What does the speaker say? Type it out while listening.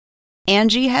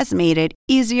Angie has made it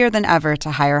easier than ever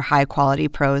to hire high-quality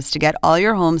pros to get all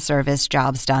your home service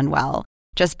jobs done well.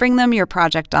 Just bring them your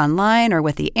project online or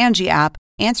with the Angie app,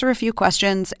 answer a few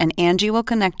questions, and Angie will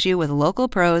connect you with local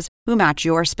pros who match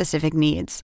your specific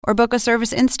needs. Or book a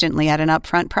service instantly at an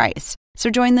upfront price. So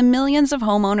join the millions of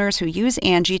homeowners who use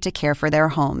Angie to care for their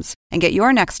homes and get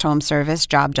your next home service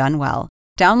job done well.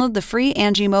 Download the free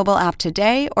Angie mobile app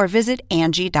today or visit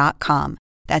Angie.com.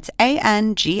 That's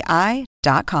ANGI.com.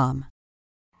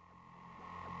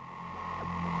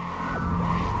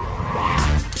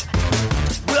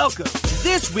 Welcome to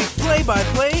this week's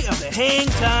play-by-play of the Hang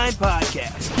Time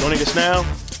Podcast. Joining us now,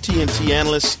 TNT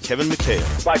analyst Kevin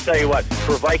McHale. I tell you what,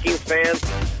 for Vikings fans,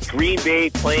 Green Bay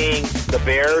playing the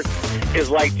Bears is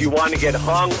like, do you want to get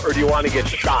hung or do you want to get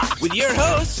shot? With your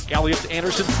hosts, Elliot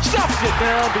Anderson stuffed it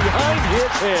down behind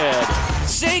his head,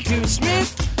 Sekou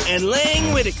Smith and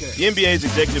Lang Whitaker. The NBA's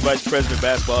Executive Vice President of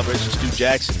Basketball Operations, Stu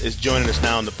Jackson, is joining us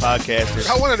now on the podcast.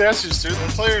 I wanted to ask you, Stu, when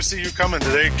players see you coming,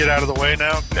 do they get out of the way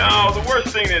now? No, the worst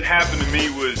thing that happened to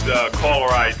me was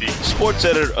caller ID. Sports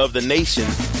editor of The Nation,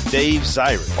 Dave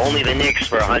Zirin. Only the Knicks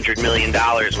for $100 million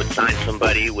would sign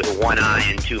somebody with one eye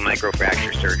and 2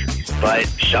 microfracture surgeries. But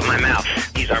shut my mouth.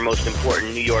 He's our most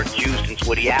important New York Jew since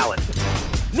Woody Allen.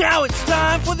 Now it's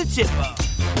time for the tip-off.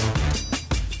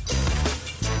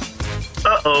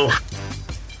 Uh-oh.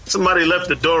 Somebody left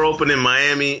the door open in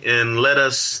Miami and let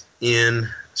us in.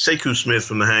 Sekou Smith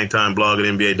from the Hangtime blog at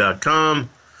NBA.com.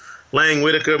 Lang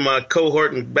Whitaker, my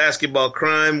cohort in basketball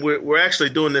crime. We're actually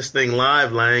doing this thing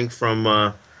live, Lang, from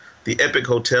the Epic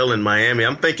Hotel in Miami.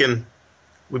 I'm thinking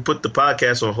we put the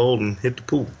podcast on hold and hit the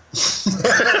pool.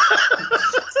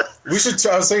 I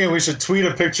was thinking we should tweet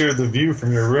a picture of the view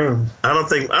from your room. I don't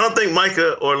think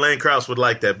Micah or Lane Krause would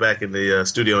like that back in the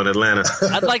studio in Atlanta.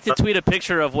 I'd like to tweet a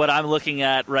picture of what I'm looking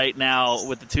at right now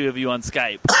with the two of you on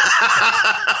Skype.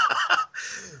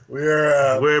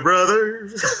 We're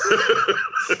brothers.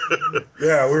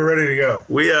 Yeah, we're ready to go.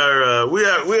 We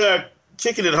are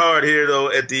kicking it hard here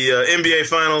though at the NBA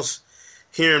Finals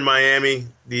here in Miami.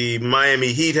 The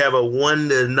Miami Heat have a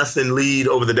 1-0 lead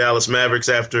over the Dallas Mavericks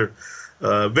after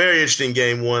very interesting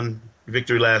Game 1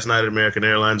 victory last night at American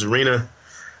Airlines Arena.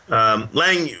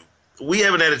 Lang, we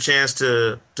haven't had a chance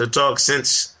to talk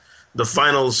since the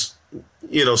finals,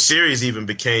 series even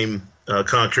became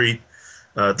concrete.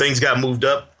 Things got moved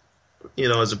up,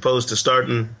 as opposed to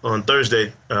starting on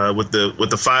Thursday with the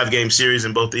 5-game series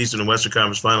in both the Eastern and Western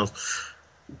Conference Finals.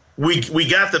 We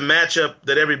got the matchup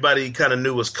that everybody kind of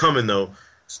knew was coming, though.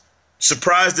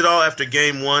 Surprised at all after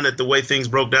Game 1 at the way things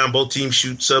broke down. Both teams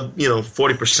shoot sub,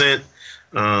 40%.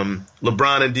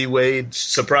 LeBron and D Wade,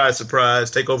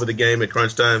 surprise, take over the game at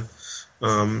crunch time.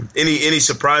 Any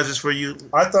surprises for you?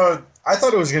 I thought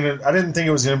it was gonna. I didn't think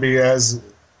it was gonna be as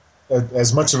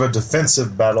much of a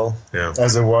defensive battle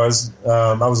as it was.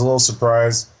 I was a little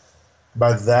surprised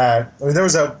by that. I mean, there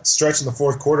was that stretch in the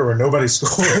fourth quarter where nobody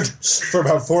scored for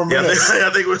about 4 minutes. I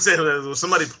think we're saying,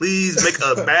 somebody please make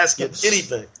a basket,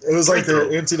 anything. It was like the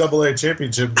NCAA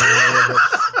championship.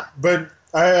 But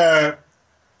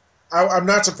I'm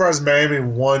not surprised Miami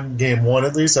won Game 1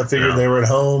 at least. I figured they were at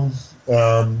home.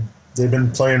 They've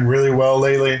been playing really well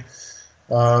lately.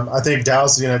 I think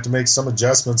Dallas is going to have to make some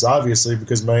adjustments, obviously,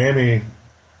 because Miami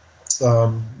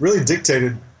really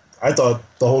dictated, I thought,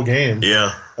 the whole game.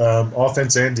 Yeah.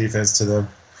 Offense and defense to them.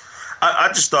 I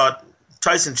just thought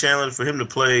Tyson Chandler, for him to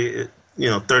play,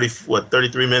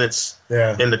 33 minutes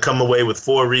and to come away with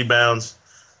 4 rebounds.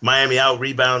 Miami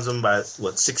out-rebounds them by,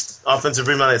 6 offensive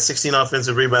rebounds. They had 16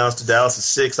 offensive rebounds to Dallas'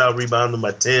 6, out-rebound them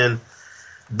by 10.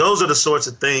 Those are the sorts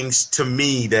of things, to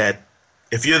me, that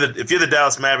if you're the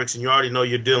Dallas Mavericks and you already know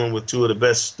you're dealing with 2 of the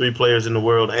best 3 players in the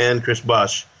world and Chris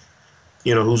Bosh,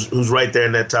 who's right there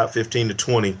in that top 15 to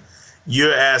 20,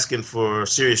 you're asking for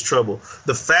serious trouble.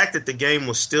 The fact that the game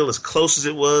was still as close as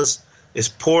it was, as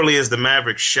poorly as the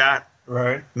Mavericks shot,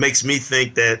 makes me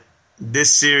think that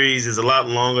this series is a lot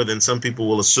longer than some people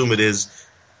will assume it is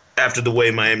after the way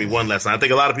Miami won last night. I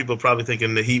think a lot of people are probably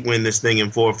thinking the Heat win this thing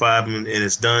in 4 or 5 and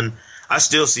it's done. I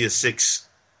still see a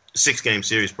six-game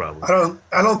series probably.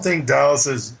 I don't think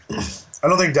Dallas's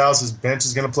bench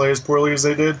is going to play as poorly as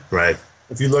they did. Right.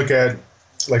 If you look at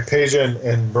Peja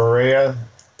and Barea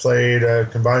played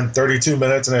combined 32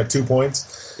 minutes and had 2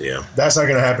 points. Yeah. That's not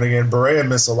going to happen again. Barea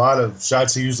missed a lot of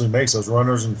shots he usually makes, those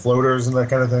runners and floaters and that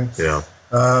kind of thing. Yeah.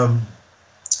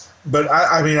 But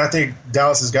I think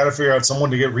Dallas has got to figure out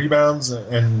someone to get rebounds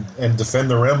and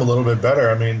defend the rim a little bit better.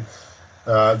 I mean,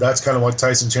 that's kind of what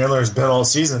Tyson Chandler has been all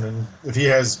season. And if he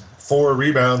has 4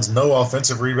 rebounds, no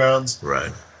offensive rebounds,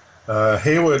 right,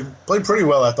 Haywood played pretty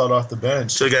well, I thought, off the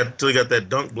bench. Till he got that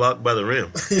dunk blocked by the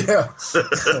rim. Yeah.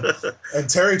 And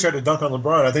Terry tried to dunk on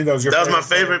LeBron. I think that was your. That was my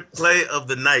favorite play of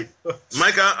the night,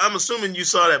 Mike. I'm assuming you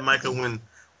saw that, Micah, when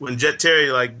Jet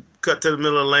Terry cut to the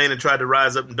middle of the lane and tried to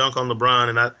rise up and dunk on LeBron,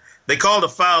 and they called a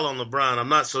foul on LeBron. I'm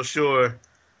not so sure.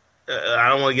 I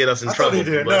don't want to get us in trouble. Thought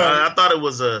he did. But No, I thought it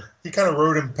was a. He kind of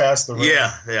rode him past the rim.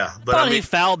 Yeah. But I thought he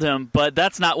fouled him, but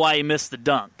that's not why he missed the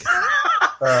dunk.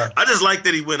 I just like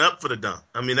that he went up for the dunk.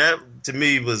 I mean, that to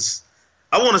me was.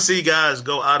 I want to see guys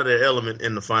go out of their element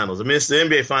in the finals. I mean, it's the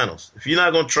NBA Finals. If you're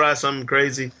not going to try something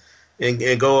crazy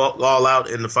and go all out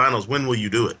in the finals, when will you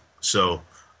do it? So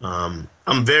I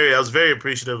was very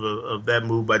appreciative of that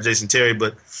move by Jason Terry.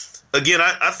 But again,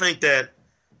 I think that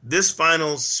this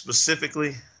finals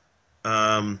specifically,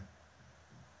 one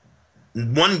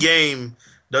game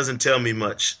doesn't tell me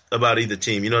much about either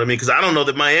team. You know what I mean? Because I don't know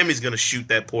that Miami's going to shoot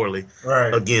that poorly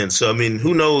again. So, I mean,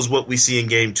 who knows what we see in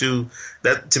game two.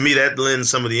 That, to me, that lends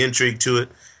some of the intrigue to it.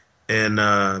 And,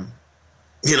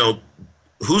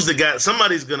 who's the guy?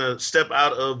 Somebody's going to step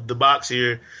out of the box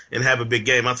here and have a big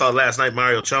game. I thought last night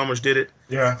Mario Chalmers did it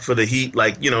for the Heat.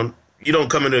 You don't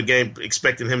come into a game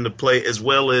expecting him to play as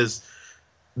well as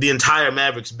the entire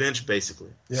Mavericks bench,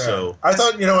 basically. Yeah. So I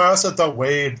thought, I also thought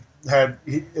Wade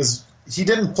he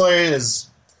didn't play as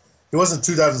he wasn't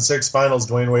 2006 finals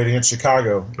Dwayne Wade against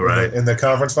Chicago in the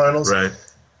conference finals. Right.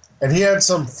 And he had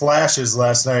some flashes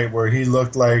last night where he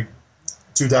looked like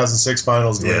 2006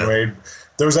 finals Dwayne Wade.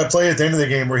 There was that play at the end of the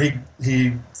game where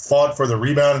he fought for the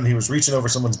rebound and he was reaching over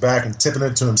someone's back and tipping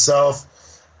it to himself.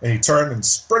 And he turned and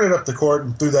sprinted up the court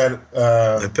and threw that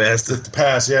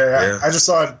pass. Yeah. I just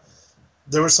thought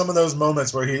there were some of those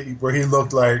moments where he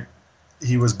looked like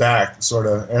he was back, sort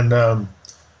of. And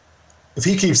if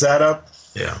he keeps that up,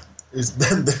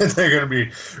 then they're going to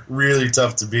be really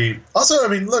tough to beat. Also, I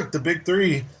mean, look, the big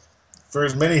three, for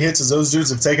as many hits as those dudes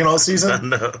have taken all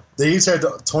season, they each had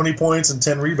 20 points and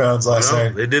 10 rebounds last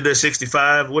night. They did their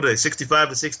 65. What are they, 65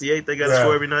 to 68? They got to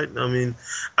score every night. I mean,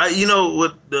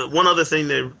 one other thing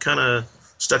that kind of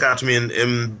stuck out to me,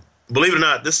 and believe it or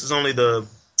not, this is only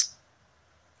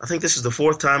I think this is the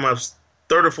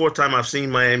third or fourth time I've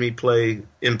seen Miami play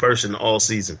in person all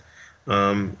season.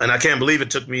 And I can't believe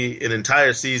it took me an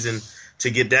entire season to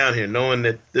get down here, knowing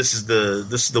that this is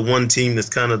the one team that's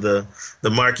kind of the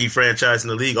marquee franchise in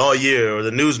the league all year, or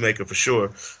the newsmaker for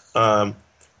sure. The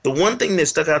one thing that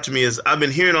stuck out to me is I've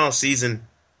been hearing all season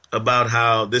about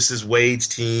how this is Wade's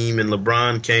team and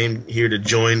LeBron came here to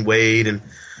join Wade. And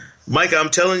Mike, I'm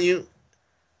telling you,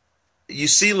 you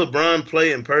see LeBron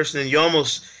play in person and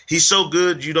he's so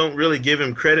good you don't really give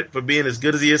him credit for being as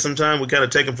good as he is sometimes. We kind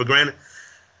of take him for granted.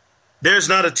 There's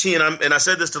not a team, and I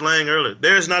said this to Lang earlier,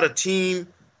 there's not a team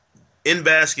in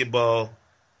basketball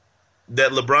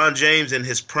that LeBron James in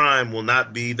his prime will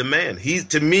not be the man.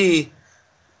 To me,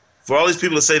 for all these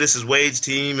people to say this is Wade's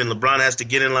team and LeBron has to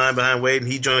get in line behind Wade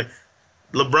and he joined,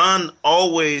 LeBron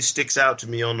always sticks out to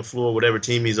me on the floor, whatever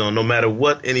team he's on, no matter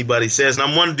what anybody says. And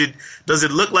I'm wondering, does it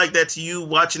look like that to you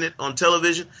watching it on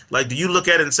television? Like, do you look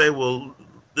at it and say, well,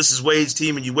 this is Wade's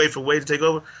team and you wait for Wade to take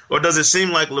over? Or does it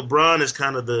seem like LeBron is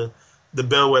kind of the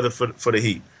bellwether for the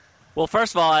Heat? Well,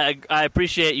 first of all, I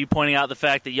appreciate you pointing out the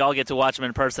fact that y'all get to watch him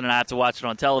in person and I have to watch it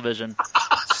on television.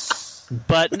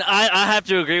 But I have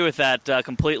to agree with that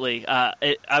completely. I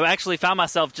actually found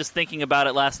myself just thinking about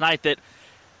it last night that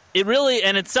it really,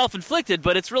 and it's self-inflicted,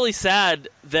 but it's really sad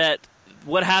that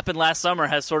what happened last summer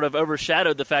has sort of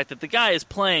overshadowed the fact that the guy is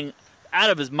playing out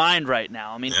of his mind right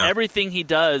now. I mean, everything he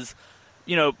does,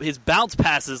 his bounce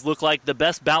passes look like the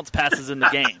best bounce passes in the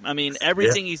game. I mean,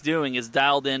 everything he's doing is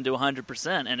dialed in to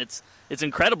 100%, and it's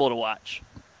incredible to watch.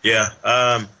 Yeah.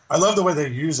 I love the way they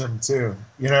use him, too.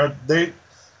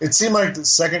 It seemed like the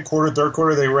second quarter, third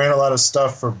quarter, they ran a lot of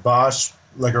stuff for Bosch,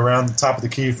 like around the top of the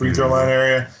key free throw line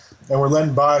area. And we're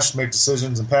letting Bosch make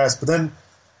decisions and pass. But then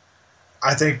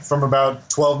I think from about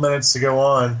 12 minutes to go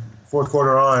on, fourth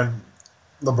quarter on,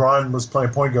 LeBron was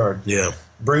playing point guard. Yeah.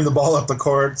 Bringing the ball up the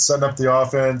court, setting up the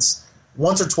offense.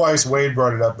 Once or twice Wade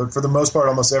brought it up, but for the most part,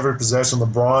 almost every possession,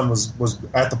 LeBron was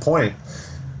at the point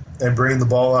and bringing the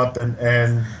ball up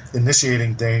and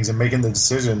initiating things and making the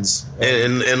decisions.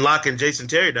 And locking Jason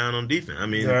Terry down on defense. I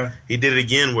mean, he did it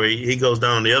again where he goes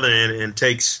down on the other end and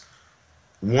takes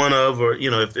one of, or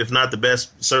if not the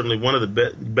best, certainly one of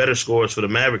the better scorers for the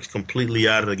Mavericks completely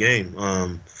out of the game.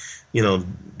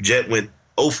 Jet went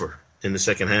 0 in the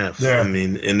second half. Yeah. I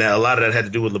mean, and a lot of that had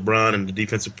to do with LeBron and the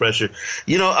defensive pressure.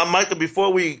 Michael,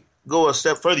 before we go a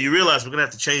step further, you realize we're gonna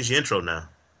have to change the intro now.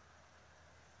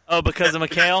 Oh, because of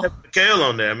McHale? McHale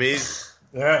on there. I mean,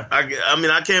 yeah.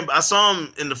 I saw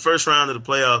him in the first round of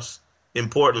the playoffs in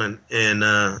Portland, and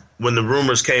when the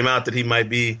rumors came out that he might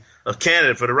be a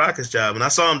candidate for the Rockets job, and I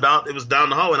saw him it was down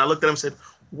the hall, and I looked at him and said,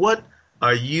 "What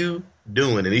are you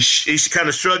doing?" And he kind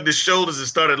of shrugged his shoulders and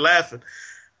started laughing.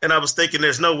 And I was thinking,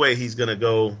 there's no way he's going to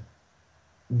go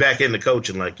back into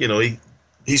coaching. Like,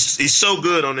 he's so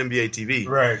good on NBA TV,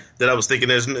 right? That I was thinking,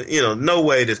 there's no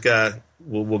way this guy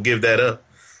will give that up.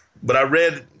 But I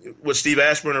read what Steve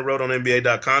Ashburner wrote on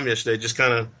NBA.com yesterday, just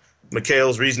kind of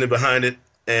Mikhail's reasoning behind it.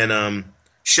 And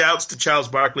shouts to Charles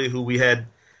Barkley, who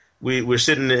we were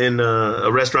sitting in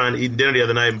a restaurant eating dinner the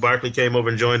other night, and Barkley came over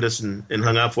and joined us and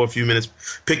hung out for a few minutes,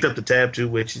 picked up the tab too,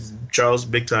 which is Charles,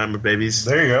 big timer, babies.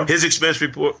 There you go. His expense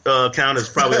report count is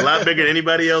probably a lot bigger than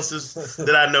anybody else's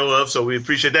that I know of, so we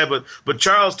appreciate that. But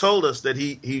Charles told us that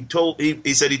he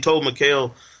said he told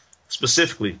Mikhail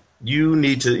specifically, you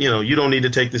need to, you don't need to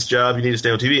take this job, you need to stay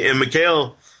on TV. And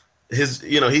Mikhail,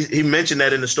 he mentioned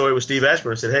that in the story with Steve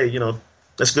Ashburn, said, hey,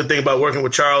 that's a good thing about working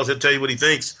with Charles, he'll tell you what he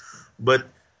thinks. But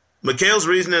Mikhail's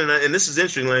reasoning, and this is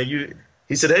interesting, like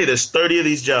he said, hey, there's 30 of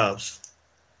these jobs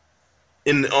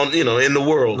in the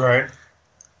world. Right.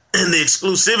 And the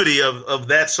exclusivity of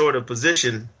that sort of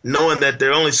position, knowing that there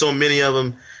are only so many of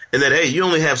them, and that, hey, you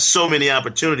only have so many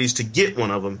opportunities to get one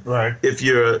of them. Right. If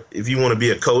you want to be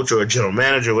a coach or a general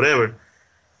manager or whatever,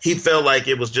 he felt like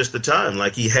it was just the time,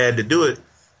 like he had to do it.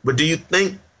 But do you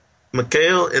think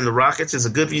Mikhail and the Rockets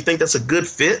you think that's a good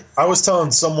fit? I was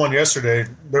telling someone yesterday,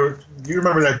 you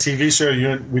remember that TV show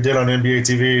we did on NBA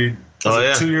TV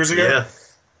 2 years ago? Yeah.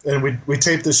 And we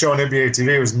taped the show on NBA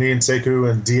TV. It was me and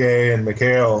Sekou and DA and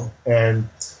Mikhail. And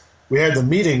we had the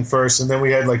meeting first, and then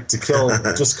we had to kill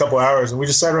just a couple hours. And we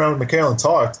just sat around with Mikhail and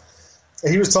talked.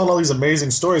 And he was telling all these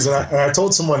amazing stories. And I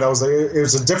told someone, I was like, it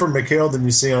was a different Mikhail than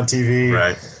you see on TV.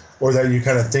 Right. Or that you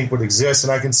kind of think would exist.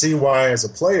 And I can see why, as a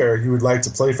player, you would like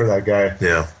to play for that guy.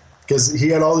 Yeah. Because he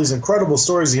had all these incredible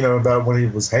stories, about when he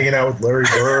was hanging out with Larry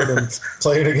Bird and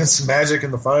playing against Magic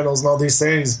in the finals and all these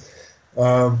things.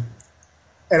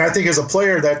 And I think as a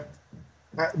player that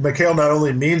Mikhail not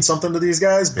only means something to these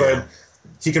guys, but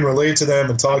he can relate to them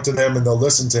and talk to them and they'll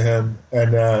listen to him.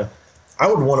 And I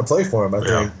would want to play for him, I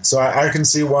think. So I can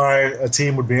see why a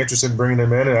team would be interested in bringing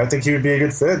him in, and I think he would be a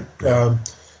good fit.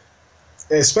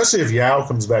 Especially if Yao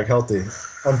comes back healthy.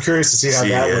 I'm curious to see how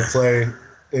that would play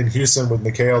in Houston with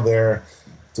Mikhail there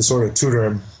to sort of tutor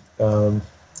him. You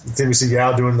think we see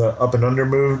Yao doing the up and under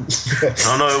move?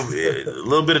 I don't know. A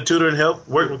little bit of tutoring help.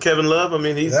 Working with Kevin Love. I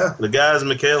mean, the guys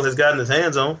Mikhail has gotten his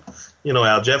hands on.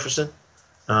 Al Jefferson.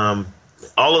 All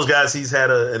those guys he's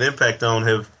had an impact on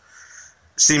have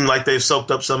seemed like they've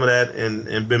soaked up some of that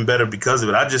and been better because of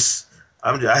it. I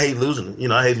hate losing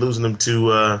them. I hate losing them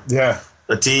to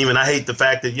a team, and I hate the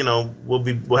fact that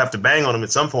we'll have to bang on them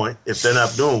at some point if they're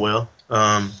not doing well.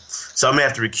 So I may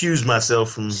have to recuse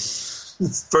myself from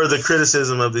further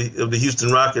criticism of the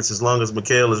Houston Rockets as long as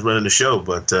Mikhail is running the show.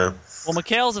 But well,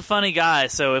 Mikhail's a funny guy,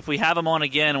 so if we have him on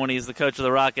again when he's the coach of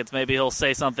the Rockets, maybe he'll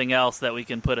say something else that we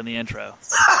can put in the intro.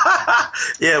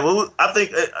 Yeah, well, I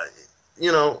think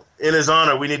in his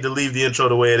honor, we need to leave the intro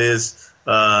the way it is,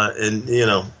 and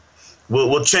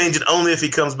we'll change it only if he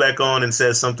comes back on and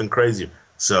says something crazier.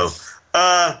 So,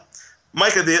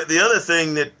 Micah, the other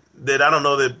thing that I don't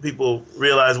know that people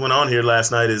realize went on here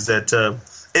last night is that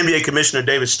NBA Commissioner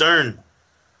David Stern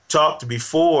talked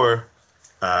before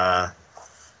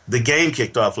the game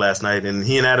kicked off last night, and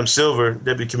he and Adam Silver,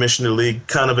 Deputy Commissioner of the League,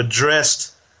 kind of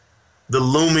addressed the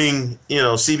looming,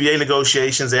 CBA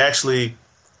negotiations. They actually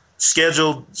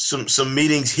scheduled some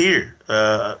meetings here,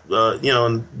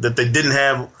 that they didn't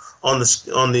have on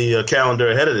the calendar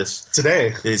ahead of this.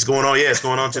 Today. It's going on. Yeah, it's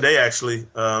going on today, actually.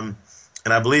 And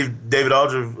I believe David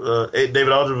Aldridge of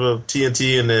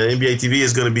TNT and the NBA TV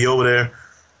is going to be over there,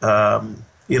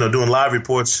 doing live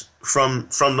reports from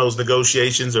those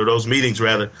negotiations, or those meetings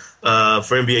rather,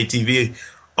 for NBA TV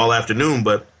all afternoon.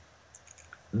 But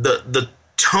the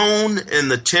tone and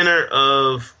the tenor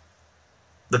of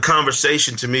the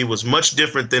conversation to me was much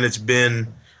different than it's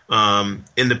been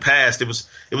in the past. It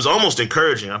was almost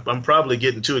encouraging. I'm probably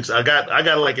getting too excited. I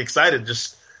got excited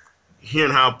just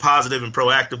hearing how positive and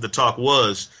proactive the talk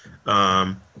was.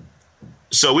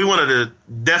 So we wanted to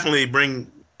definitely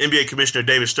bring NBA Commissioner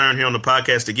David Stern here on the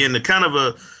podcast again to kind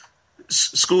of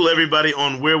school everybody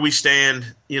on where we stand,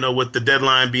 with the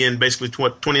deadline being basically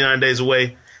 29 days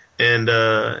away, and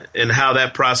how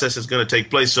that process is going to take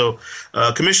place. So,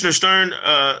 Commissioner Stern,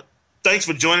 thanks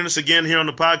for joining us again here on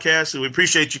the podcast. We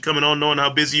appreciate you coming on, knowing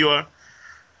how busy you are.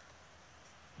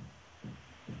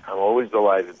 I'm always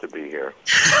delighted to be here.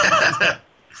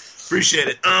 Appreciate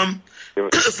it.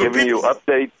 Giving you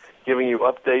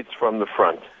updates from the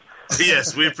front.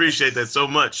 Yes, we appreciate that so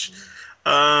much.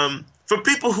 for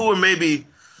people who are maybe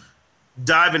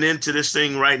diving into this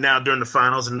thing right now during the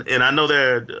finals, and I know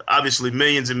there are obviously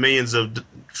millions and millions of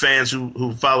fans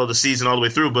who follow the season all the way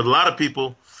through, but a lot of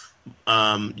people,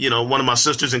 one of my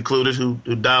sisters included, who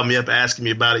dialed me up asking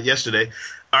me about it yesterday,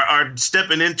 are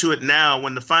stepping into it now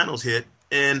when the finals hit.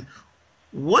 And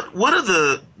what are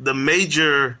the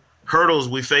major hurdles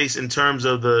we face in terms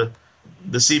of the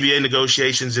CBA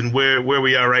negotiations and where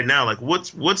we are right now? Like,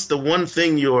 what's the one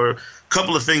thing or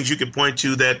couple of things you could point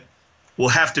to that will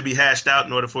have to be hashed out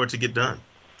in order for it to get done?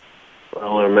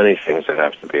 Well, there are many things that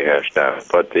have to be hashed out,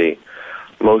 but the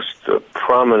most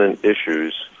prominent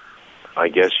issues, I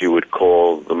guess you would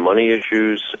call the money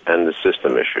issues and the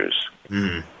system issues.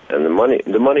 Mm. And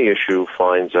the money issue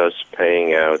finds us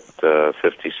paying out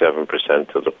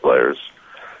 57% to the players.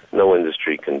 No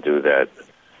industry can do that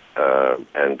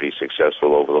and be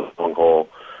successful over the long haul.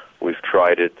 We've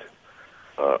tried it.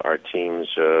 Our teams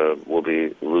will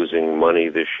be losing money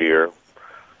this year,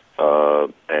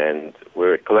 and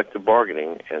we're at collective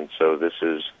bargaining, and so this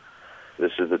is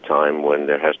the time when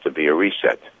there has to be a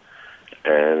reset.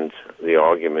 And the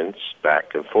arguments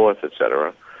back and forth,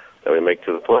 etc., that we make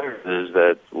to the players is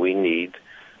that we need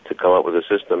to come up with a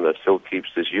system that still keeps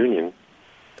this union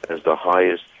as the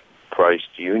highest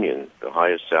priced union, the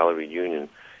highest salaried union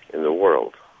in the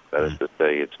world. That is to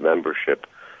say, its membership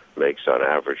makes on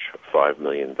average $5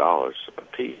 million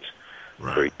apiece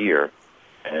per year.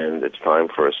 And it's time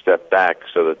for a step back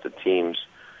so that the teams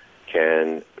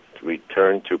can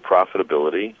return to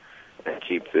profitability and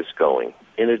keep this going.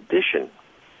 In addition,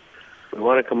 we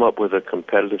want to come up with a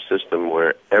competitive system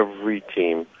where every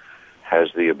team has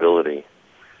the ability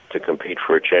to compete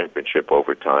for a championship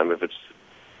over time if it's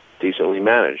decently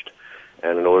managed.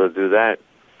 And in order to do that,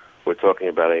 we're talking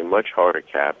about a much harder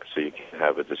cap, so you can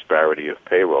have a disparity of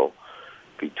payroll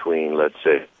between, let's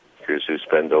say, Lakers who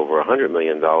spend over $100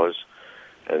 million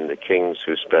and the Kings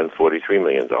who spend $43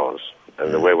 million.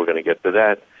 And the way we're going to get to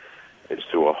that is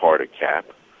through a harder cap.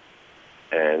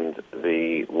 And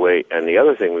the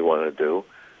other thing we want to do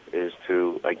is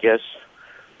to, I guess,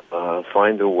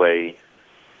 find a way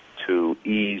to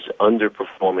ease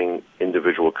underperforming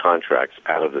individual contracts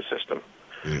out of the system.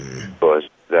 Mm-hmm. Because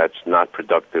that's not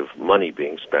productive money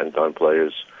being spent on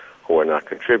players who are not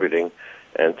contributing.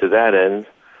 And to that end,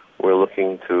 we're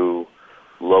looking to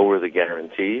lower the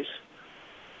guarantees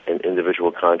in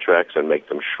individual contracts and make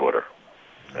them shorter.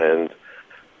 And,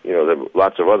 there are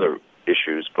lots of other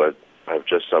issues, but I've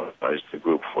just summarized the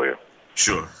group for you.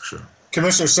 Sure.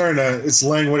 Commissioner Stern, it's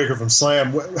Lane Whitaker from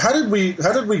Slam. How did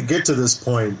we get to this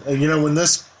point? When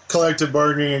this collective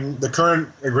bargaining, the current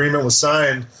agreement was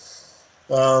signed,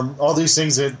 all these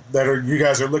things that you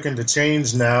guys are looking to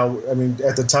change now. I mean,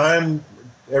 at the time,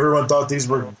 everyone thought these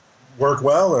would work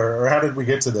well, or how did we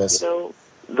get to this?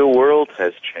 The world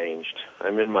has changed.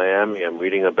 I'm in Miami. I'm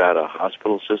reading about a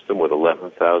hospital system with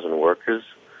 11,000 workers.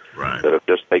 Right. That have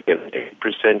just taken an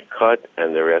 8% cut,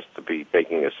 and they're asked to be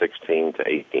taking a 16 to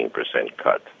 18%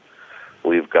 cut.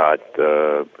 We've got,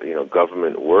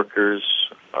 government workers,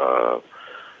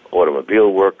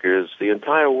 automobile workers. The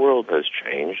entire world has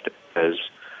changed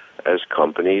as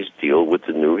companies deal with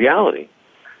the new reality.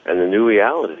 And the new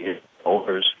reality is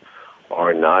owners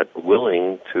are not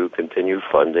willing to continue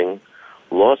funding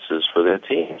losses for their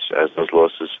teams as those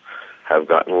losses have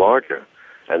gotten larger.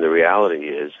 And the reality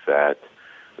is that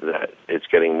it's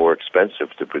getting more expensive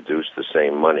to produce the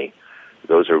same money.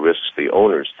 Those are risks the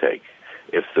owners take.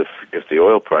 If the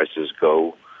oil prices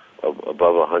go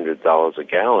above $100 a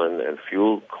gallon and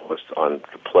fuel costs on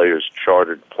the players'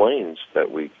 chartered planes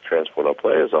that we transport our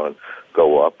players on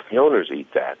go up, the owners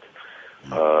eat that.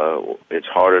 It's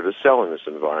harder to sell in this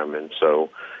environment,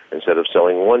 so instead of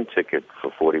selling one ticket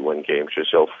for 41 games, you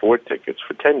sell 4 tickets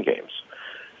for 10 games.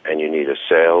 And you need a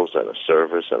sales and a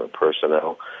service and a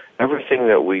personnel. Everything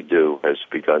that we do has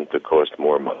begun to cost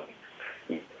more money.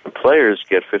 The players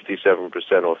get 57%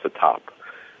 off the top,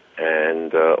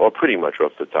 and or pretty much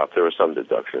off the top. There are some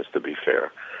deductions, to be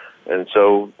fair. And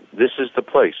so this is the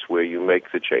place where you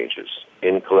make the changes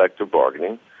in collective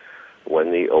bargaining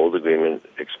when the old agreement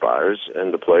expires,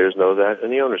 and the players know that,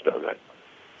 and the owners know that.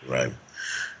 Right.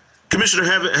 Commissioner,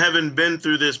 having been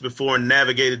through this before and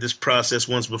navigated this process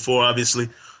once before, obviously,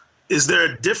 is there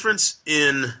a difference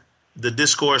in the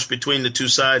discourse between the two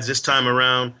sides this time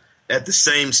around at the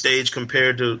same stage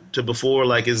compared to before?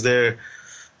 Like, is there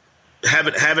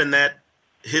having that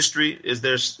history? Is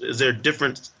there a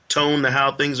different tone to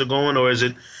how things are going, or is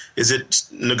it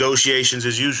negotiations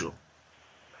as usual?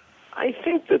 I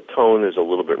think the tone is a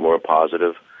little bit more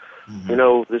positive.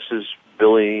 Mm-hmm. This is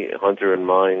Billy, Hunter, and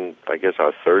mine, I guess,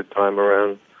 our third time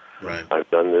around. Right. I've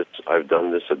done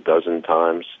this a dozen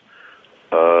times.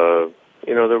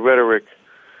 The rhetoric.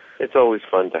 It's always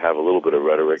fun to have a little bit of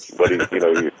rhetoric, but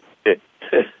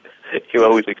you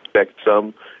always expect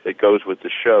some. It goes with the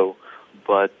show,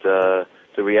 but the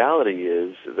reality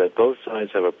is that both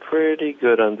sides have a pretty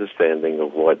good understanding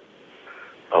of what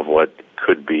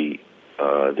could be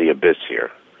the abyss here.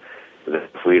 That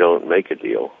if we don't make a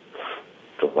deal,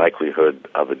 the likelihood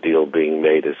of a deal being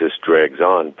made as this drags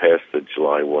on past the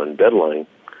July 1 deadline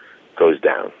goes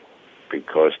down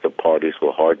because the parties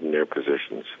will harden their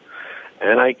positions.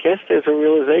 And I guess there's a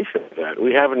realization of that.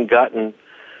 We haven't gotten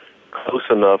close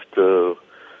enough to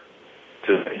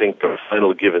I think, the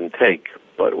final give and take.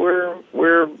 But we're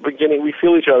beginning, we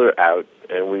feel each other out,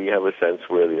 and we have a sense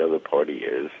where the other party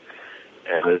is.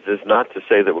 And it is not to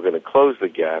say that we're going to close the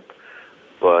gap,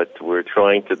 but we're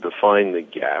trying to define the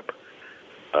gap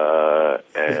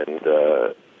and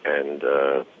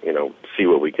see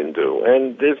what we can do.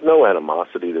 And there's no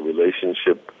animosity. The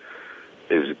relationship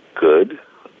is good.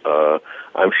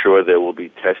 I'm sure there will be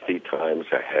testy times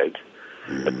ahead,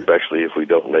 especially if we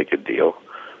don't make a deal.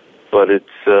 But it's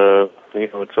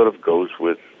it sort of goes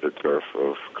with the turf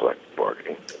of collective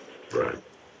bargaining. Right.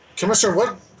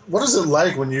 Commissioner, what is it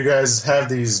like when you guys have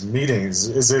these meetings?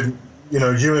 Is it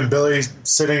you and Billy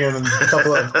sitting in a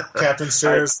couple of captain's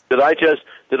chairs? Did I just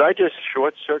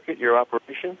short circuit your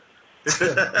operation?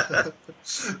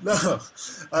 No,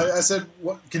 I said,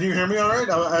 what, can you hear me all right?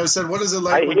 I said, what is it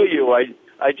like? I hear you. I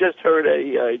just heard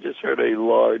a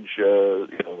large, a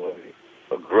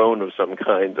groan of some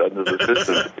kind under the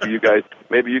system.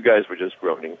 Maybe you guys were just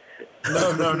groaning.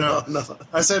 No.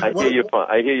 I said, I hear you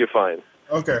fine.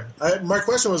 Okay. My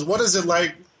question was, what is it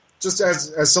like, just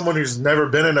as someone who's never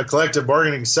been in a collective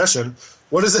bargaining session,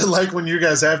 what is it like when you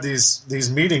guys have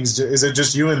these meetings? Is it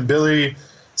just you and Billy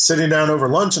sitting down over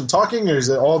lunch and talking, or is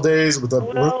it all days with the?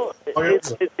 Well,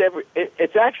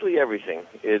 it's actually everything.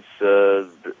 It's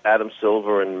Adam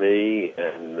Silver and me,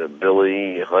 and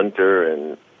Billy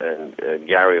Hunter, and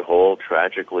Gary Hall,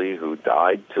 tragically, who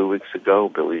died 2 weeks ago.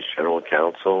 Billy's general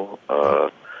counsel.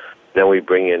 Then we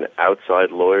bring in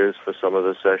outside lawyers for some of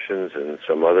the sessions and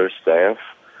some other staff,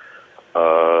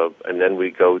 and then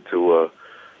we go to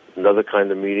another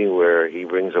kind of meeting where he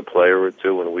brings a player or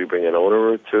two and we bring an owner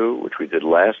or two, which we did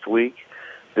last week.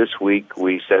 This week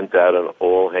we sent out an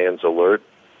all-hands alert.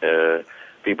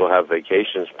 People have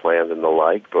vacations planned and the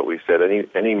like, but we said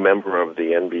any member of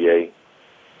the NBA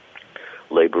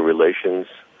Labor Relations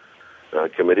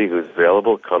Committee who's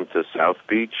available, come to South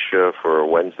Beach for a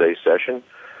Wednesday session,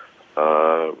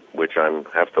 which I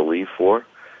have to leave for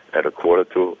at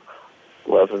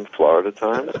 11:15 Florida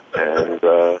time, and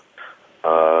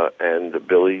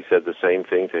Billy said the same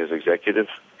thing to his executive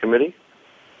committee,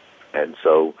 and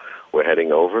so we're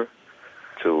heading over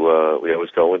to. We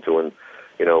always go into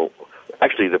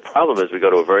actually the problem is we go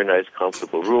to a very nice,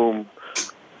 comfortable room.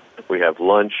 We have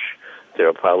lunch.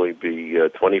 There'll probably be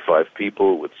 25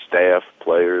 people with staff,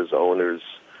 players, owners,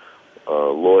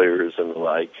 lawyers, and the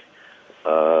like,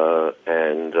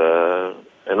 and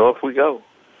off we go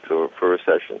for a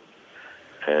session.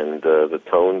 And the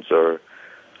tones are,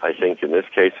 I think, in this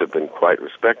case, have been quite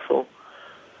respectful,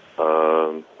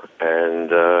 and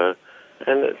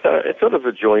it's sort of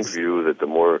a joint view that the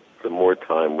more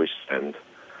time we spend,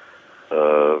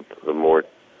 the more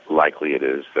likely it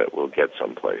is that we'll get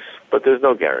someplace. But there's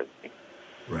no guarantee.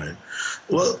 Right.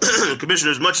 Well,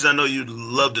 Commissioner, as much as I know you'd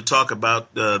love to talk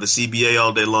about the CBA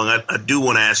all day long, I do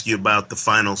want to ask you about the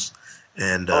finals.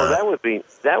 And that would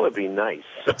be nice.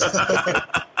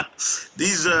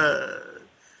 These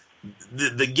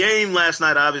the game last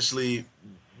night, obviously,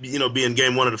 being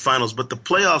game one of the finals, but the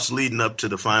playoffs leading up to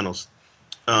the finals.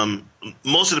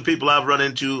 Most of the people I've run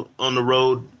into on the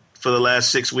road for the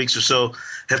last 6 weeks or so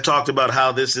have talked about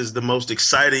how this is the most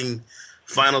exciting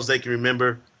finals they can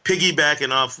remember,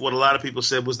 piggybacking off what a lot of people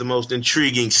said was the most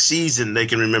intriguing season they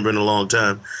can remember in a long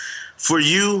time. For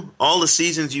you, all the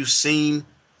seasons you've seen,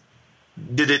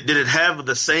 did it have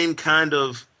the same kind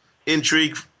of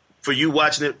intrigue for you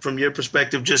watching it from your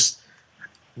perspective, just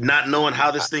not knowing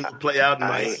how this thing would play out in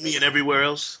Miami and everywhere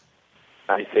else?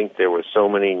 I think there were so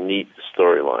many neat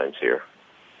storylines here.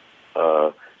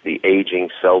 The aging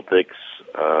Celtics,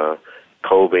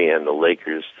 Kobe and the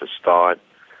Lakers to start,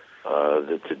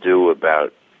 the to-do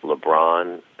about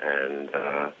LeBron and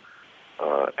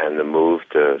the move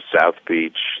to South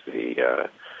Beach, the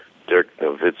Dirk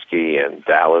Nowitzki and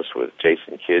Dallas with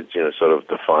Jason Kidd, sort of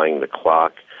defying the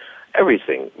clock.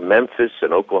 Everything. Memphis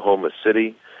and Oklahoma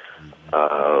City.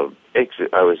 I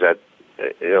was at.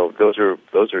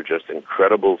 Those are just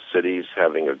incredible cities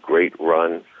having a great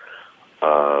run.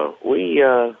 We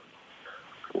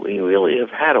really have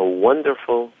had a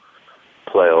wonderful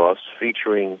playoffs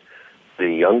featuring the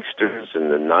youngsters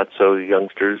and the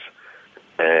not-so-youngsters,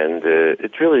 and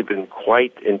it's really been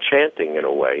quite enchanting in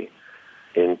a way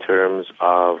in terms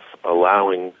of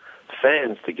allowing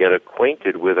fans to get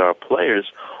acquainted with our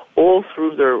players all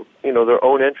through their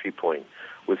own entry point.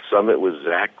 With some, it was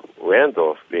Zach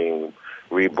Randolph being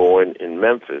reborn in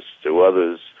Memphis. To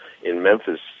others in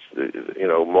Memphis,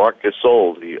 Marc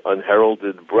Gasol, the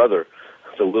unheralded brother,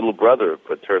 the little brother,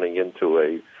 but turning into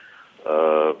a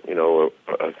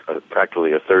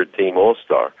practically a third-team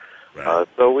All-Star. Right.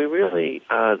 So we really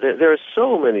there are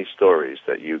so many stories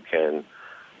that you can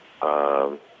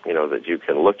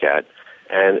look at,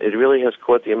 and it really has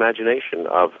caught the imagination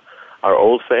of our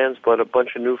old fans, but a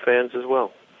bunch of new fans as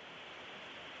well.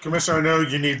 Commissioner, I know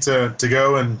you need to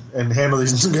go and handle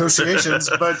these negotiations,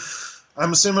 but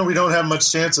I'm assuming we don't have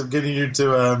much chance of getting you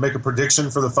to make a prediction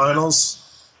for the finals.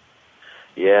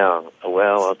 Yeah,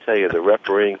 well, I'll tell you, the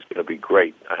refereeing's going to be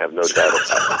great. I have no doubt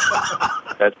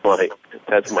about it.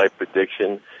 That's my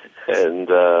prediction, and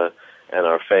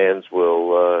our fans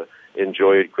will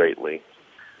enjoy it greatly.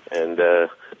 And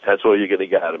that's all you're going to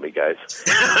get out of me, guys.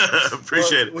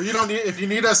 Appreciate it. Well, you don't need, if you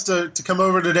need us to come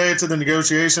over today to the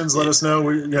negotiations, let us know.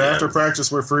 After practice,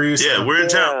 we're free. So. Yeah, we're in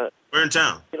town. We're in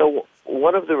town.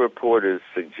 One of the reporters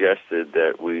suggested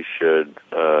that we should,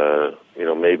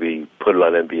 maybe put it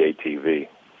on NBA TV.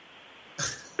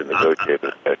 To negotiate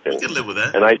the session. We can live with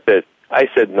that. And I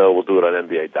said no. We'll do it on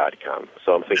NBA.com.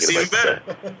 So I'm thinking That's even better.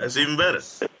 That's even better.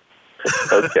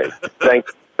 Okay.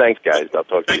 Thanks, guys. I'll talk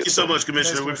to you. Thank you so much,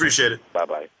 Commissioner. We appreciate it.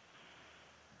 Bye-bye.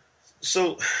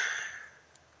 So,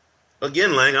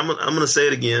 again, Lang, I'm going to say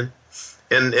it again.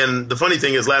 And the funny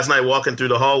thing is, last night walking through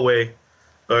the hallway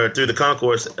or through the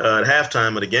concourse at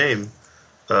halftime of the game,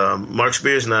 Mark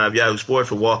Spears and I of Yahoo Sports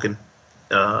were walking,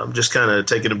 just kind of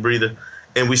taking a breather,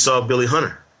 and we saw Billy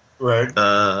Hunter. Right.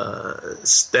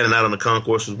 Standing out on the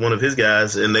concourse with one of his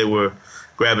guys, and they were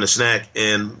grabbing a snack.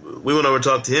 And we went over to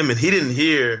talk to him, and he didn't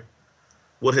hear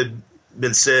what had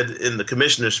been said in the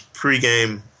commissioner's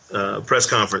pregame press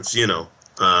conference,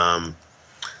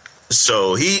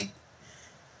 So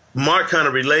Mark kind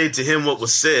of relayed to him what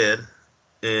was said,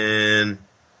 and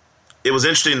it was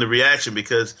interesting, the reaction,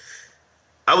 because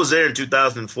I was there in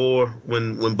 2004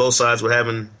 when both sides were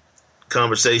having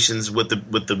conversations with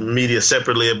the media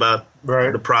separately about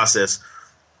the process.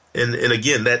 And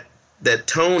again, that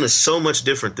tone is so much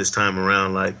different this time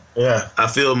around. Like, I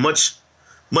feel much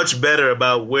better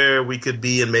about where we could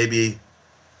be in maybe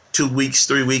 2 weeks,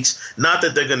 3 weeks. Not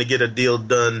that they're going to get a deal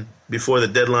done before the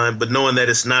deadline, but knowing that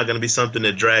it's not going to be something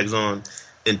that drags on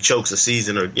and chokes a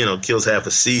season or, kills half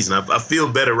a season. I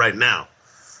feel better right now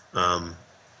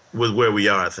with where we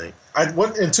are, I think.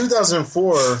 In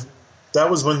 2004, that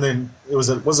was when was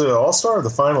it an All-Star or the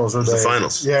finals? The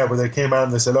finals. Yeah, where they came out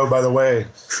and they said, "Oh, by the way,"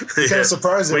 kind of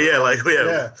surprising. Well,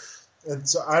 yeah. And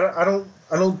so I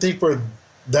don't think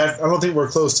we're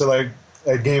close to like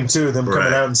at game 2 them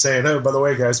coming out and saying, "Oh, by the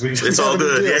way, guys, it's all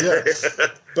good." Yeah.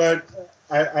 But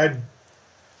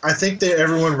I think that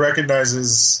everyone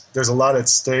recognizes there's a lot at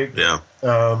stake. Yeah.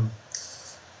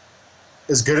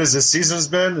 As good as this season's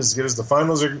been, as good as the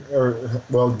finals are,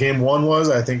 game 1 was,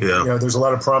 I think there's a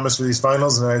lot of promise for these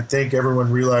finals, and I think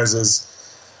everyone realizes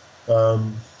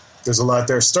there's a lot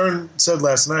there. Stern said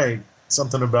last night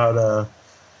something about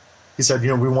he said,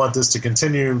 we want this to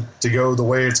continue to go the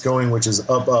way it's going, which is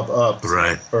up, up, up,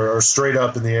 right, or straight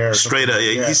up in the air, straight up.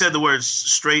 Yeah. He said the words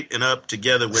straight and up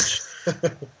together, which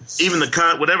even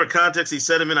whatever context he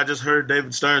said them in, I just heard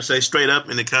David Stern say straight up,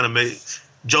 and it kind of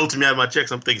jolted me out of my checks.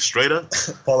 I'm thinking straight up.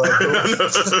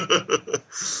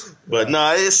 But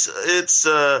no, it's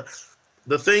the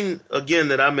thing again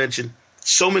that I mentioned.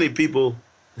 So many people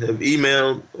have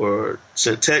emailed or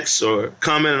sent texts or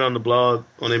commented on the blog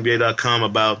on NBA.com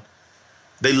about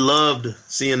they loved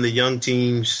seeing the young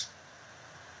teams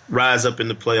rise up in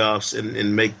the playoffs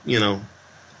and make,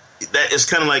 that it's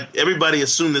kind of like everybody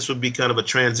assumed this would be kind of a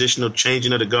transitional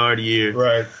changing of the guard year.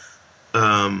 Right.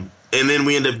 And then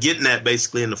we end up getting that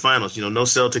basically in the finals. No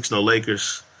Celtics, no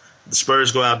Lakers. The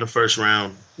Spurs go out in the first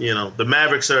round. The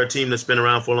Mavericks are a team that's been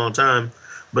around for a long time,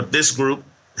 but this group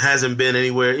hasn't been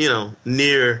anywhere,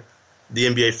 near the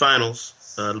NBA Finals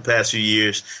the past few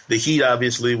years. The Heat,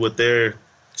 obviously, with their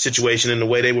situation and the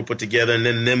way they were put together, and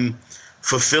then them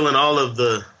fulfilling all of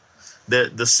the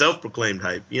self-proclaimed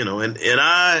hype, and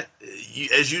I,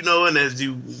 as you know, and as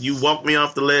you walked me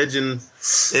off the ledge in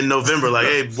November, like,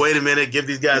 hey, wait a minute, give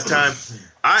these guys time.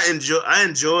 I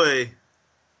enjoy.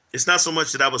 It's not so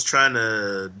much that I was trying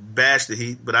to bash the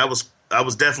Heat, but I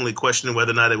was definitely questioning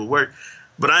whether or not it would work.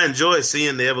 But I enjoy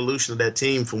seeing the evolution of that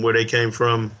team from where they came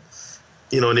from,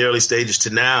 in the early stages to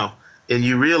now. and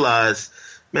you realize,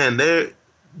 man,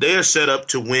 they're set up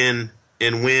to win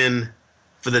and win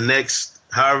for the next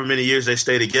however many years they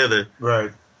stay together. Right.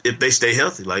 If they stay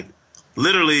healthy, like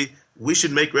literally, we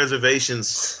should make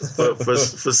reservations for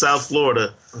South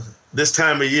Florida this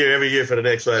time of year every year for the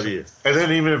next 5 years. And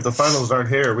then even if the finals aren't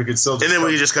here, we could still. And then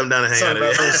we just come down and hang out.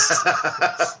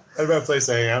 A bad place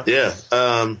to hang out. Yeah.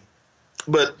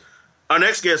 But our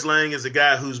next guest, Lang, is a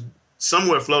guy who's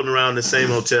somewhere floating around the same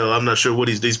hotel. I'm not sure what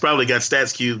he's probably got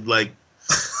stats cubed, like,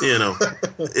 in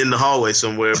the hallway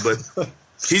somewhere. But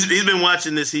he's been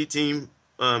watching this Heat team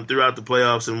throughout the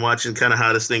playoffs and watching kind of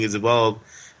how this thing has evolved.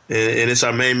 And it's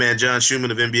our main man, John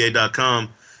Schuhmann of NBA.com.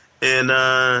 And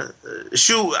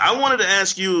Shu, I wanted to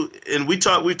ask you, and we've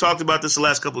talked about this the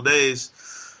last couple of days.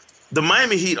 The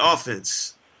Miami Heat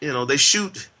offense, they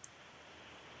shoot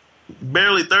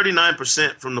barely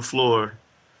 39% from the floor,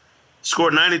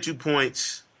 scored 92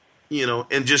 points,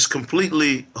 and just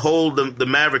completely hold the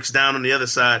Mavericks down on the other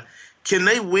side. Can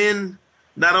they win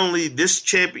not only this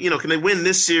can they win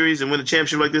this series and win a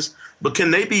championship like this, but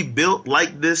can they be built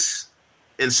like this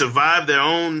and survive their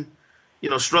own,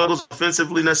 struggles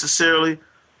offensively necessarily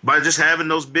by just having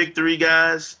those big three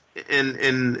guys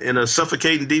in a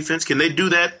suffocating defense? Can they do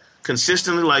that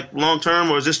consistently, like long term,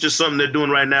 or is this just something they're doing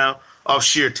right now off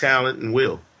sheer talent and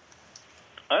will?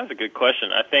 That's a good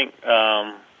question. I think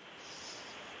I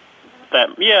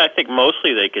think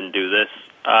mostly they can do this.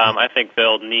 I think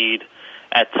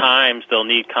at times they'll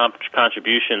need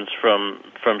contributions from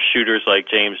shooters like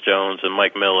James Jones and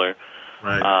Mike Miller,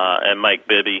 right. And Mike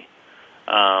Bibby.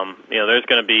 There's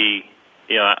going to be,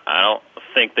 I don't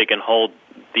think they can hold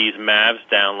these Mavs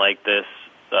down like this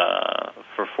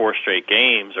for 4 straight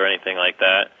games or anything like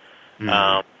that.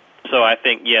 Mm-hmm. So I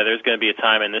think, there's going to be a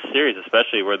time in this series,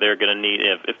 especially where they're going to need,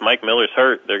 if Mike Miller's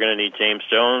hurt, they're going to need James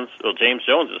Jones. Well, James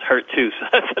Jones is hurt too, so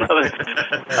that's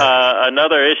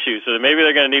another issue. So maybe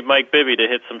they're going to need Mike Bibby to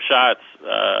hit some shots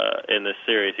in this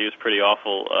series. He was pretty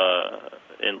awful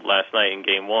last night in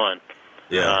Game 1.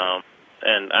 Yeah.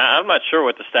 And I'm not sure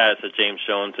what the status of James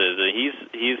Jones is.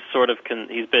 He's sort of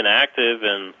he's been active,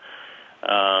 and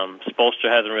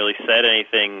Spoelstra hasn't really said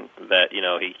anything that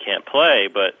he can't play,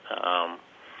 but.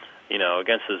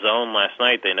 Against the zone last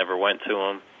night, they never went to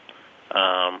him.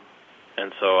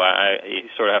 And so you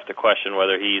sort of have to question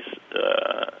whether he's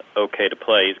okay to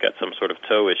play. He's got some sort of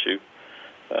toe issue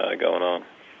going on.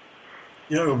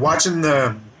 Watching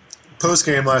the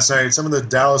post-game last night, some of the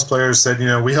Dallas players said,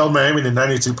 we held Miami to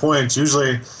 92 points.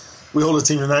 Usually we hold a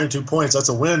team to 92 points. That's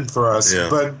a win for us. Yeah.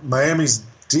 But Miami's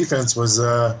defense was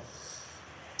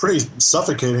pretty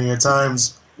suffocating at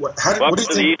times. What do you think?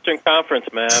 The Eastern Conference,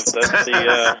 man. That's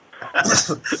the...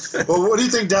 Well, what do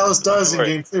you think Dallas does in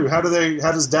Game 2? How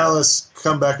does Dallas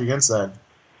come back against that?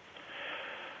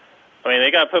 I mean,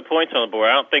 they got to put points on the board.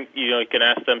 I don't think you can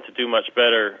ask them to do much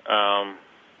better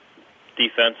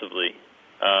defensively.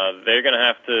 They're going to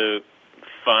have to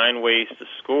find ways to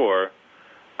score.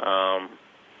 And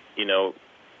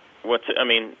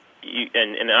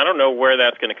I don't know where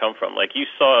that's going to come from. Like you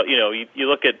saw, you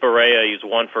look at Barea, he's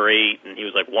 1 for 8, and he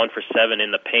was like 1 for 7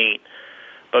 in the paint.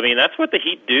 But I mean, that's what the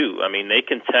Heat do. I mean, they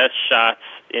contest shots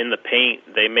in the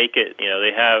paint. They make it.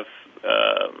 They have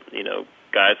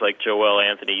guys like Joel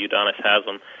Anthony, Udonis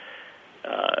Haslem,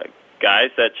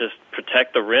 guys that just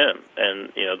protect the rim.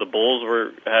 And the Bulls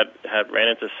had ran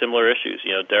into similar issues.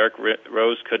 Derrick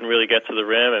Rose couldn't really get to the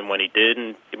rim, and when he did,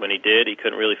 he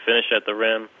couldn't really finish at the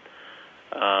rim.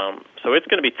 So it's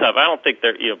going to be tough. I don't think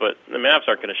they're, but the Mavs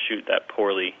aren't going to shoot that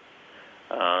poorly,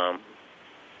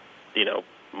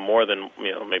 more than,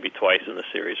 maybe twice in the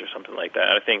series or something like that.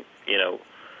 I think,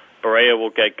 Barea will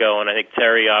get going. I think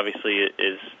Terry obviously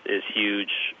is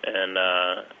huge, and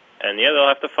they'll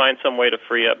have to find some way to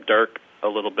free up Dirk a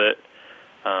little bit.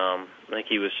 I think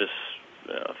he was just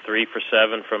 3 for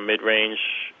 7 from mid-range,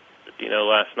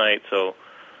 last night, so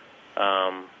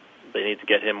they need to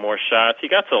get him more shots. He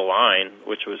got to the line,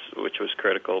 which was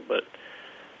critical, but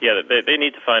they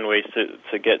need to find ways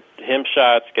to get him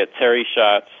shots, get Terry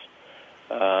shots,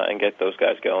 and get those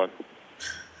guys going.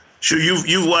 Sure,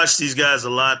 you've watched these guys a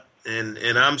lot, and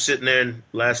I'm sitting there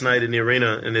last night in the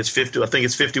arena, and it's 50. I think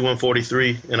it's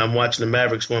 51-43, and I'm watching the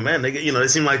Mavericks going, man, they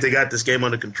seem like they got this game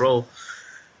under control.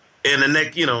 And and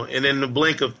in the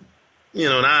blink of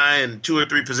an eye, and 2 or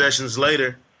 3 possessions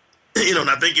later, and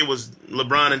I think it was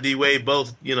LeBron and D Wade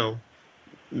both,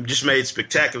 just made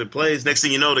spectacular plays. Next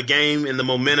thing you know, the game and the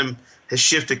momentum has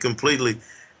shifted completely.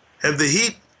 Have the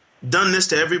Heat done this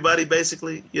to everybody,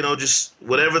 basically? Just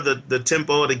whatever the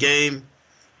tempo of the game,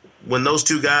 when those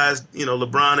two guys,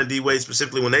 LeBron and D Wade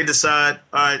specifically, when they decide,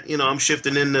 all right, I'm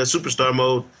shifting into superstar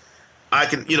mode,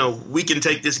 we can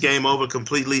take this game over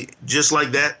completely just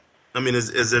like that? I mean,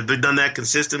 has they done that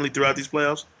consistently throughout these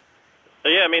playoffs?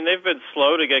 Yeah, I mean, they've been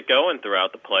slow to get going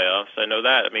throughout the playoffs. I know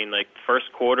that. I mean, like,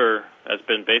 first quarter has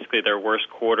been basically their worst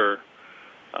quarter,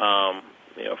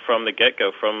 from the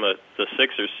get-go, from the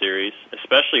Sixers series,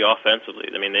 especially offensively.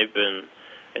 I mean, they've been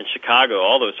in Chicago,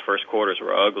 all those first quarters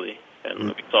were ugly. And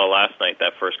we saw last night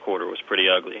that first quarter was pretty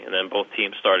ugly. And then both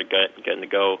teams started getting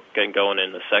going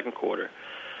in the second quarter.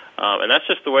 And that's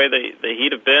just the way the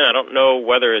Heat have been. I don't know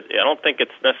whether I don't think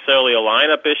it's necessarily a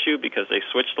lineup issue because they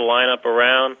switched the lineup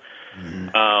around.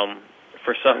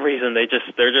 For some reason, they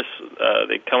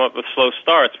come up with slow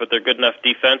starts, but they're good enough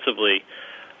defensively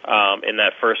in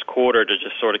that first quarter to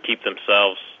just sort of keep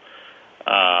themselves,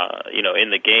 in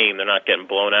the game. They're not getting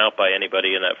blown out by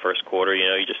anybody in that first quarter.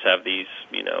 You just have these,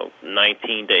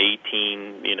 19 to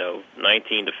 18,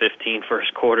 19 to 15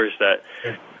 first quarters that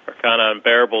are kind of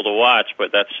unbearable to watch,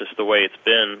 but that's just the way it's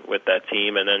been with that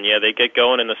team. And then, they get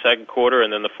going in the second quarter,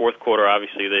 and then the fourth quarter,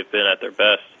 obviously, they've been at their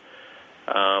best.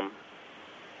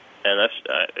 And that's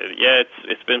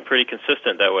it's been pretty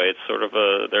consistent that way. It's sort of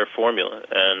their formula,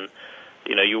 and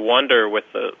you wonder with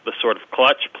the sort of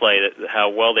clutch play that how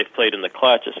well they've played in the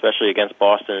clutch, especially against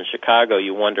Boston and Chicago.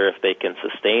 You wonder if they can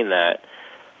sustain that,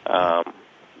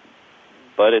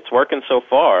 but it's working so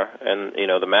far. And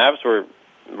the Mavs were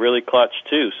really clutch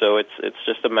too, so it's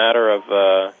just a matter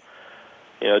of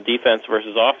defense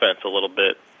versus offense a little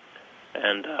bit,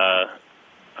 and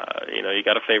you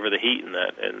got to favor the Heat in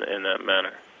that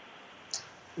manner.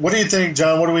 What do you think,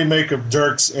 John? What do we make of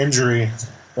Dirk's injury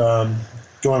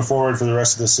going forward for the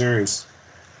rest of the series?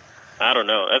 I don't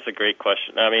know. That's a great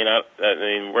question. I mean,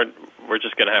 we're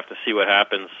just going to have to see what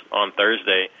happens on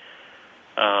Thursday.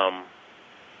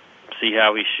 See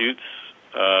how he shoots.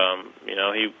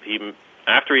 He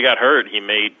after he got hurt, he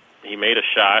made a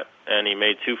shot and he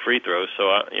made 2 free throws. So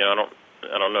I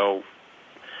don't know.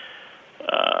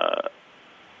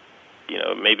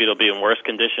 Maybe it'll be in worse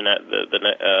condition at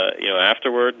the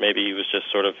afterward. Maybe he was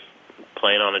just sort of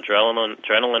playing on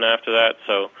adrenaline after that.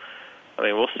 So, I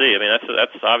mean, we'll see. I mean,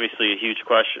 that's obviously a huge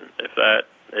question.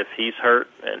 If he's hurt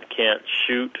and can't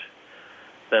shoot,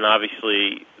 then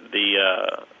obviously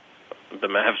the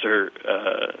Mavs are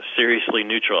seriously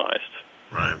neutralized.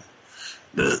 Right.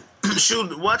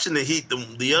 Watching the Heat,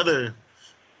 the other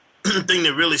thing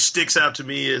that really sticks out to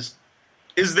me is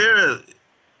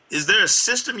there a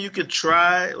system you could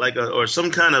try, or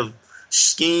some kind of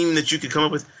scheme that you could come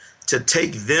up with to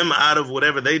take them out of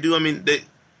whatever they do? I mean,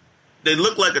 they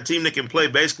look like a team that can play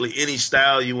basically any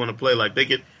style you want to play. Like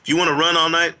if you want to run all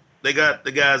night, they got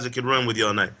the guys that can run with you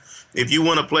all night. If you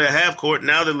want to play a half court,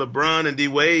 now that LeBron and D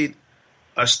Wade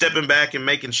are stepping back and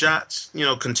making shots,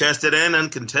 contested and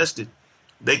uncontested,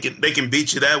 they can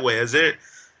beat you that way. Is there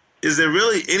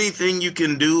really anything you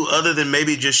can do other than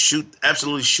maybe just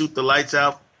absolutely shoot the lights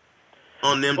out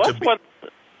on them?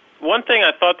 One thing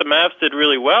I thought the Mavs did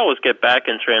really well was get back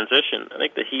in transition. I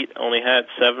think the Heat only had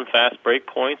 7 fast break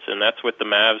points, and that's with the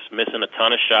Mavs missing a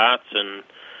ton of shots and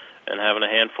having a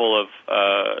handful of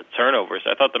turnovers.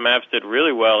 I thought the Mavs did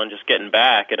really well in just getting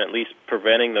back and at least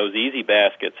preventing those easy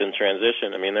baskets in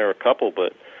transition. I mean, there were a couple,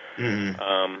 but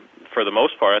for the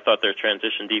most part, I thought their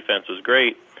transition defense was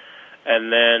great.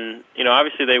 And then,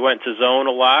 obviously they went to zone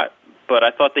a lot, but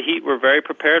I thought the Heat were very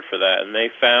prepared for that, and they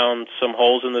found some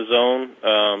holes in the zone.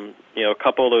 A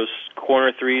couple of those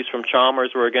corner threes from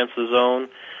Chalmers were against the zone,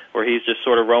 where he's just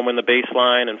sort of roaming the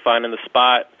baseline and finding the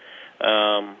spot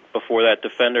before that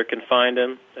defender can find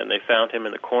him, and they found him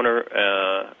in the corner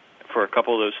for a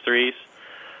couple of those threes.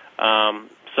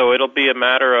 So it'll be a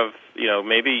matter of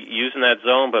maybe using that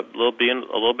zone, but being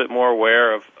a little bit more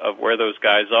aware of where those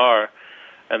guys are.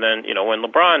 And then, when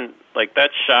LeBron, like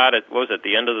that shot at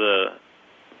the end of the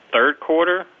third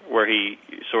quarter, where he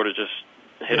sort of just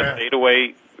hit a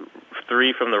fadeaway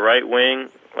 3 from the right wing,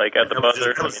 like at the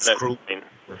buzzer.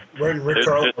 Rick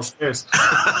Carlisle's face.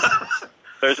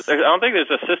 I don't think there's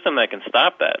a system that can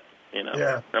stop that.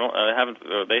 Yeah.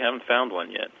 They haven't found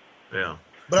one yet. Yeah.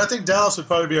 But I think Dallas would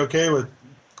probably be okay with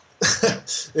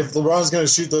if LeBron's going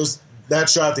to shoot that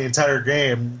shot the entire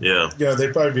game. Yeah.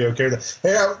 They'd probably be okay with that.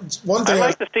 Hey, one thing I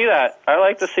like to see that. I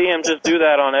like to see him just do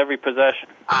that on every possession.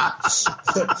 I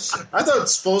thought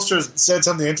Spoelstra said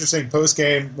something interesting post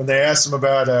game when they asked him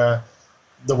about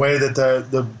the way that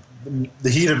the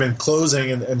Heat have been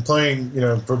closing and playing,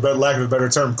 for lack of a better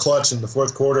term, clutch in the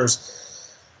fourth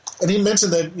quarters. And he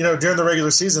mentioned that during the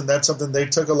regular season that's something they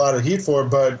took a lot of heat for,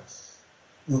 but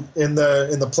in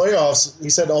the playoffs, he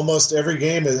said almost every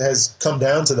game has come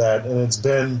down to that, and it's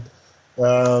been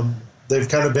they've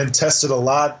kind of been tested a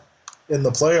lot in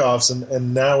the playoffs,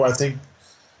 and now I think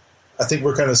I think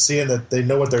we're kind of seeing that they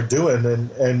know what they're doing.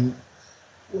 And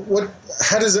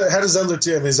how does that look to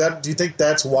you? I mean, do you think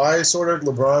that's why sort of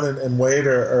LeBron and Wade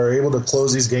are able to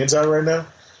close these games out right now?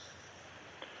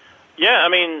 Yeah, I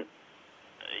mean,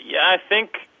 I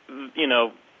think,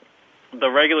 the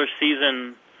regular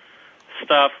season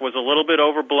stuff was a little bit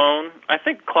overblown. I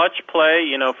think clutch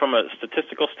play, from a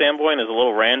statistical standpoint, is a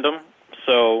little random.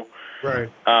 So, right.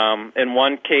 In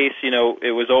one case,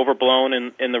 it was overblown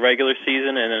in the regular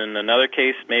season, and in another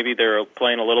case, maybe they're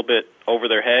playing a little bit over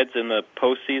their heads in the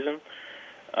postseason.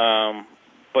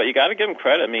 But you got to give them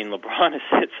credit. I mean, LeBron has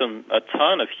hit a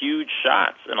ton of huge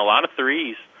shots and a lot of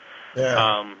threes.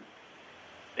 Yeah.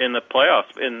 In the playoffs,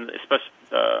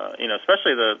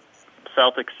 especially the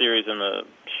Celtics series and the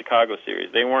Chicago series.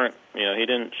 They weren't, he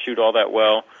didn't shoot all that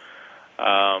well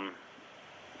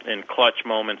in clutch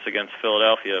moments against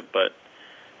Philadelphia, but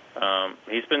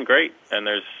he's been great. And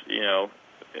there's,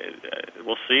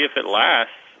 we'll see if it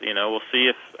lasts. We'll see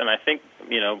if, and I think,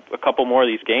 a couple more of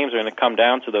these games are going to come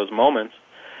down to those moments.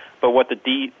 But what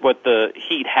the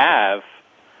Heat have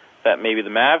that maybe the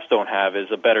Mavs don't have is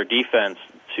a better defense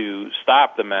to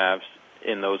stop the Mavs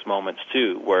in those moments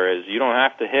too, whereas you don't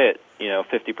have to hit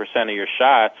 50% of your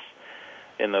shots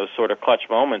in those sort of clutch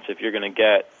moments if you're going to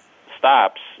get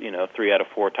stops 3 out of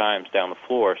 4 times down the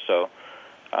floor. So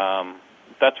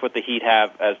that's what the Heat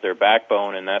have as their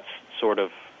backbone, and that's sort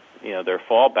of their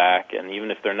fallback. And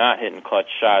even if they're not hitting clutch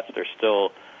shots, they're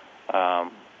still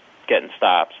getting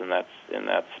stops, and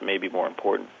that's maybe more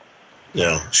important.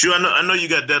 Yeah, Shu, I know you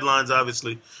got deadlines,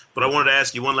 obviously, but I wanted to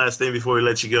ask you one last thing before we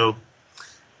let you go.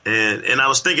 And I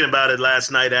was thinking about it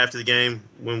last night after the game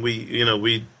when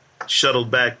we shuttled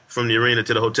back from the arena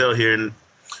to the hotel here, and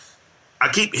I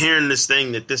keep hearing this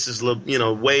thing that this is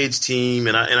Wade's team,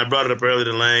 and I brought it up earlier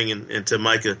to Lang and to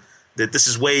Micah that this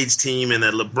is Wade's team, and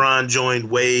that LeBron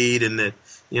joined Wade, and that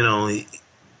even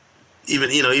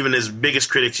his biggest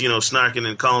critics snarking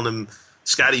and calling him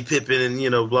Scottie Pippen and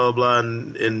blah blah,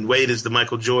 and Wade is the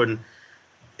Michael Jordan.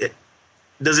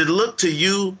 Does it look to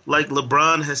you like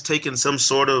LeBron has taken some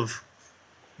sort of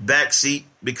backseat?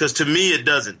 Because to me it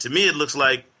doesn't. To me it looks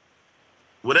like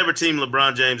whatever team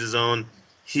LeBron James is on,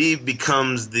 he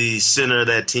becomes the center of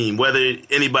that team, whether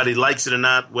anybody likes it or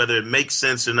not, whether it makes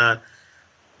sense or not.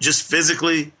 Just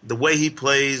physically, the way he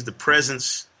plays, the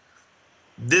presence.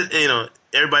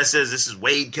 Everybody says this is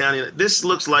Wade County. This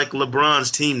looks like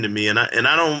LeBron's team to me, and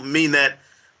I don't mean that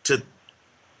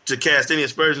to cast any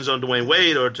aspersions on Dwayne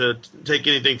Wade or to take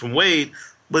anything from Wade,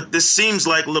 but this seems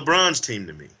like LeBron's team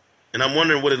to me. And I'm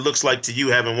wondering what it looks like to you,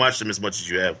 having watched him as much as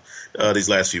you have these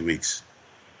last few weeks.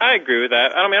 I agree with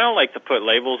that. I mean, I don't like to put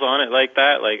labels on it like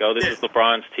that, like, this is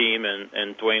LeBron's team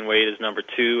and Dwayne Wade is number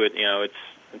 2.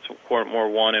 It's more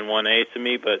 1 and 1A to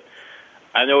me, but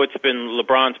I know it's been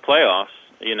LeBron's playoffs.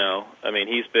 I mean,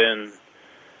 he's been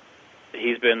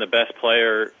the best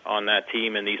player on that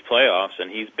team in these playoffs, and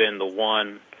he's been the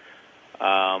one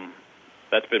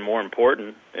that's been more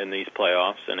important in these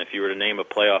playoffs. And if you were to name a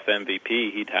playoff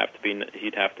MVP, he'd have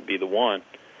to be the one.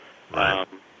 Right.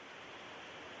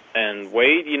 And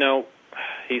Wade,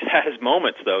 he's had his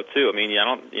moments though too. I mean,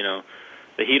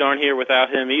 the Heat aren't here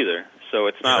without him either. So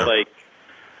it's not like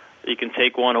you can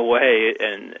take one away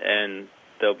and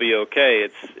they'll be okay.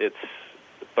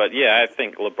 But yeah, I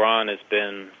think LeBron has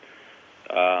been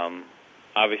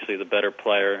obviously the better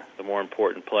player, the more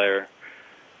important player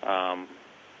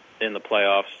in the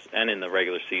playoffs and in the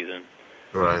regular season.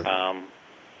 Right.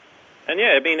 And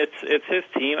yeah, I mean it's his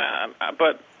team.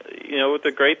 But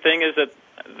the great thing is that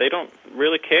they don't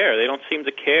really care. They don't seem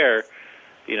to care,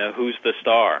 who's the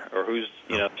star or who's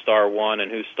star 1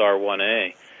 and who's star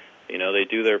 1A. They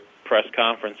do their press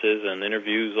conferences and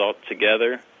interviews all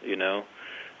together.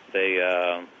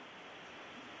 They're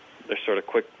sort of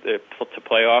quick to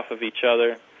play off of each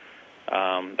other.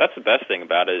 That's the best thing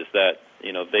about it is that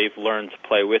they've learned to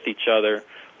play with each other.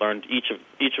 Each of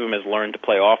them has learned to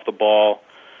play off the ball,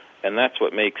 and that's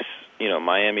what makes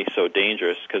Miami so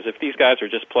dangerous. Because if these guys are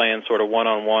just playing sort of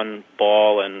one-on-one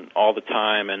ball and all the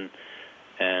time and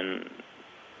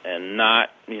not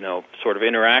sort of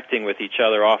interacting with each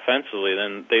other offensively,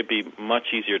 then they'd be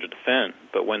much easier to defend.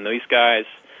 But when these guys,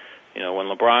 when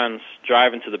LeBron's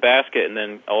driving to the basket and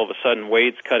then all of a sudden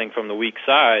Wade's cutting from the weak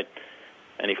side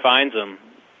and he finds him,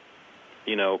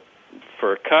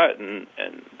 for a cut and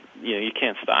you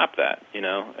can't stop that,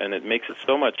 and it makes them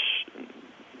so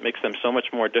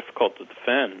much more difficult to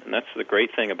defend. And that's the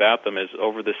great thing about them is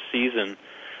over the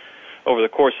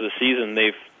course of the season,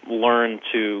 they've learned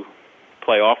to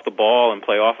play off the ball and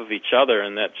play off of each other,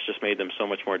 and that's just made them so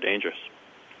much more dangerous.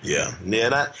 Yeah,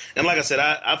 and like I said,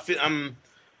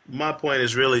 my point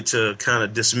is really to kind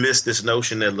of dismiss this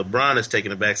notion that LeBron is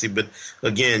taking a backseat. But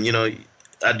again,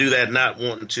 I do that not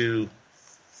wanting to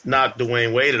knock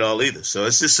Dwayne Wade at all either. So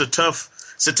it's just a tough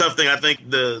thing. I think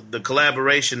the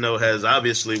collaboration though has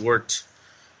obviously worked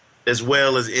as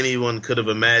well as anyone could have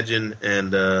imagined,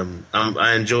 and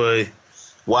I enjoy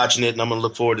watching it, and I'm going to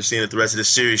look forward to seeing it the rest of this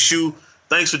series. Shu,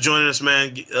 thanks for joining us,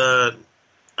 man. I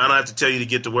don't have to tell you to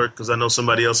get to work because I know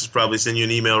somebody else is probably sending you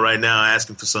an email right now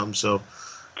asking for something. So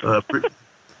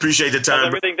appreciate the time. How's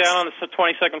everything down on the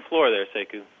 22nd floor there,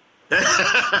 Sekou?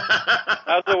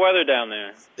 How's the weather down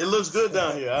there? It looks good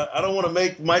down here. I don't want to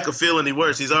make Michael feel any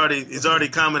worse. He's already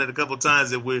commented a couple of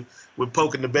times that we're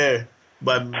poking the bear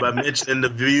by mentioning the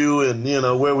view and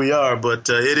where we are. But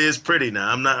it is pretty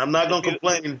now. I'm not going to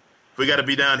complain. We got to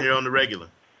be down here on the regular.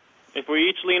 If we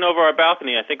each lean over our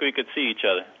balcony, I think we could see each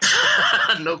other.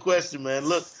 No question, man.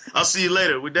 Look, I'll see you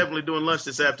later. We're definitely doing lunch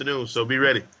this afternoon, so be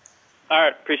ready. All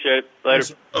right, appreciate it.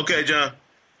 Later. Okay, John.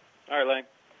 All right, Lang.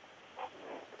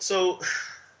 So,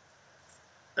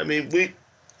 I mean,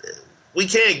 we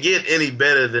can't get any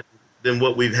better than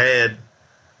what we've had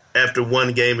after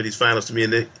one game of these finals to me.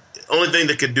 And the only thing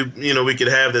that could do, we could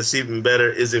have that's even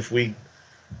better is if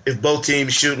both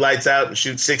teams shoot lights out and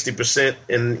shoot 60%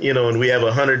 and we have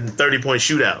a 130-point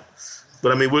shootout.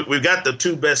 But, I mean, we've got the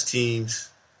two best teams.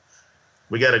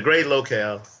 We got a great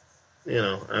locale.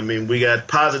 We got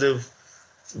positive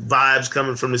vibes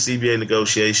coming from the CBA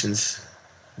negotiations.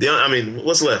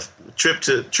 What's left?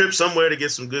 Trip somewhere to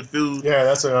get some good food. Yeah,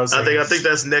 that's what I was thinking. I think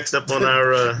that's next up on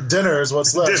our dinner is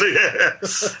what's left. Yeah.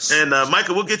 And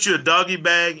Michael, we'll get you a doggy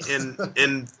bag and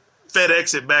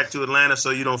FedEx it back to Atlanta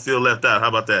so you don't feel left out. How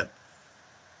about that?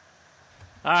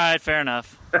 All right, fair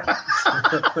enough.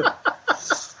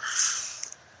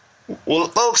 Well,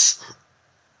 folks,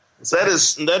 that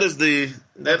is the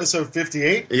episode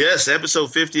 58. Yes,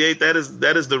 episode 58. That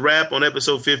is the wrap on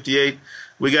episode 58.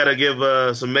 We got to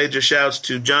give some major shouts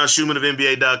to John Schuhmann of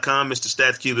NBA.com, Mr.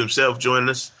 StatsCube himself joining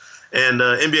us, and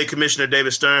NBA Commissioner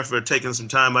David Stern for taking some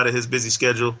time out of his busy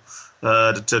schedule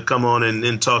to come on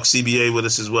and talk CBA with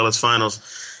us as well as finals.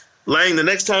 Lang, the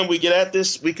next time we get at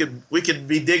this, we could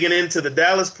be digging into the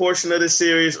Dallas portion of this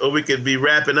series, or we could be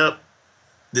wrapping up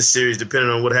this series depending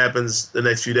on what happens the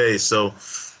next few days. So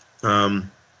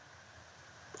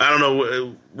I don't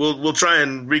know. We'll try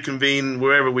and reconvene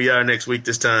wherever we are next week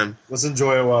this time. Let's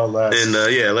enjoy it while it lasts. And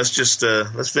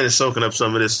let's finish soaking up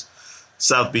some of this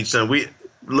South Beach sun.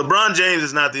 LeBron James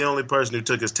is not the only person who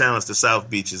took his talents to South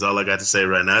Beach. Is all I got to say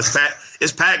right now.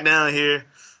 It's packed down here,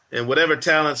 and whatever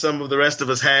talent some of the rest of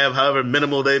us have, however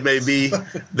minimal they may be,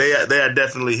 they are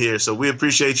definitely here. So we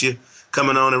appreciate you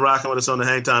coming on and rocking with us on the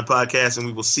Hang Time Podcast, and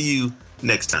we will see you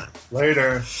next time.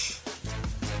 Later.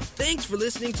 Thanks for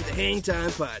listening to the Hang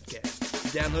Time Podcast.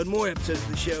 To download more episodes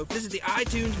of the show, visit the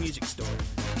iTunes Music Store.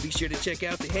 Be sure to check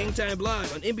out the Hang Time blog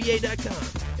on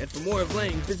NBA.com. And for more of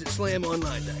Lang, visit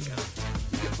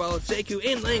SlamOnline.com. You can follow Sekou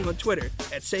and Lang on Twitter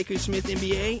at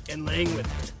SekouSmithNBA and Lang with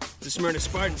it. The Smyrna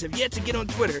Spartans have yet to get on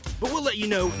Twitter, but we'll let you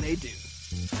know when they do.